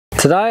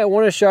Today I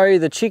want to show you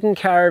the Chicken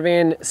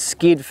Caravan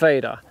Skid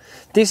feeder.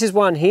 This is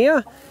one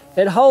here.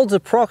 It holds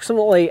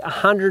approximately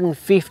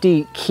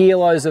 150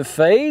 kilos of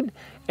feed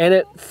and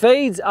it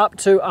feeds up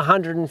to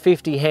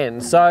 150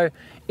 hens. So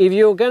if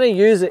you're going to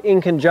use it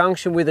in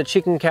conjunction with a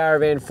Chicken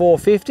Caravan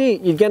 450,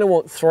 you're going to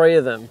want 3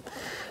 of them.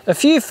 A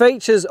few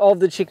features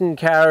of the Chicken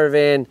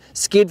Caravan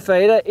skid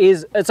feeder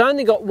is it's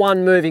only got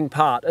one moving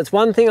part. It's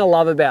one thing I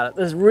love about it.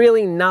 There's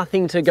really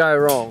nothing to go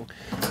wrong.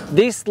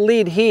 This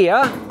lid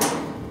here,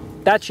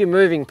 that's your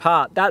moving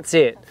part, that's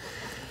it.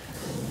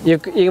 You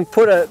can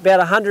put about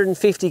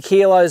 150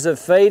 kilos of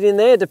feed in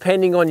there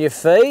depending on your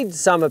feed.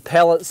 Some are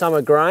pellets, some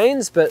are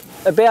grains, but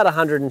about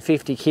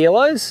 150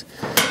 kilos.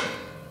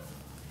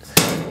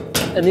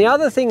 And the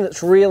other thing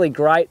that's really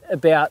great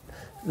about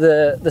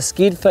the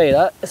skid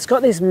feeder, it's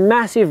got this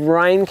massive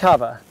rain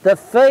cover. The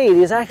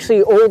feed is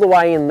actually all the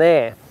way in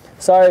there.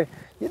 So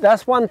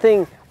that's one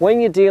thing when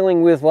you're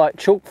dealing with like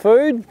chook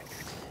food,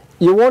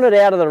 you want it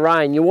out of the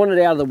rain, you want it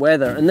out of the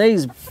weather, and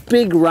these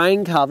big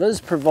rain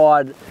covers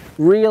provide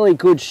really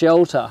good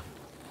shelter.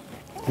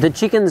 The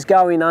chickens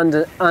go in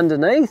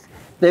underneath.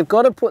 They've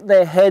got to put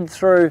their head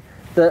through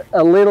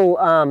a little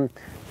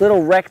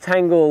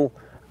rectangle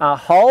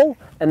hole,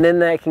 and then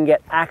they can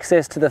get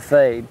access to the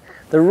feed.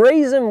 The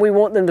reason we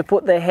want them to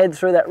put their head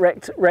through that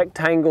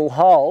rectangle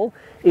hole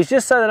is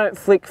just so they don't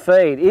flick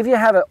feed. If you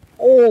have it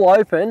all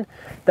open,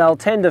 they'll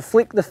tend to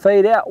flick the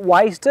feed out,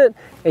 waste it,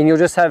 and you'll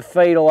just have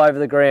feed all over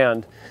the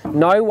ground.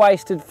 No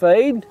wasted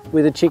feed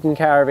with a Chicken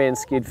Caravan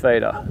skid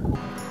feeder.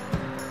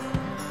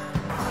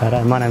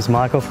 My name's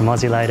Michael from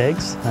Aussie Laid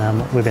Eggs.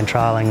 We've been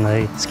trialling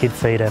the skid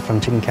feeder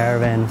from Chicken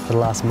Caravan for the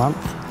last month.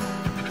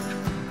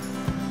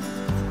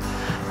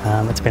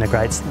 It's been a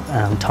great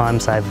time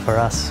saver for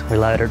us. We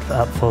load it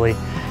up fully,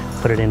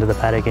 put it into the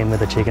paddock in with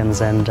the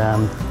chickens, and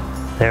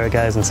there it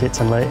goes and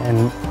sits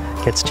and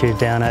gets chewed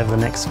down over the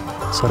next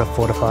sort of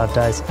 4 to 5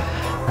 days.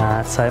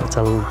 So it's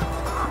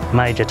a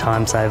major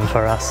time saver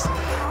for us.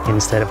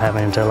 Instead of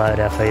having to load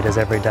our feeders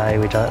every day,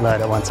 we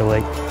load it once a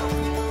week.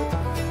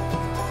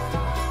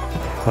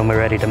 When we're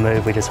ready to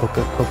move, we just hook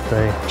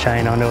the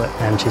chain onto it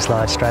and she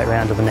slides straight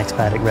round to the next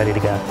paddock ready to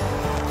go.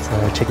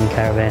 So Chicken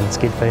Caravan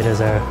skid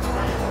feeders are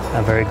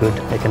a very good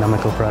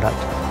economical product.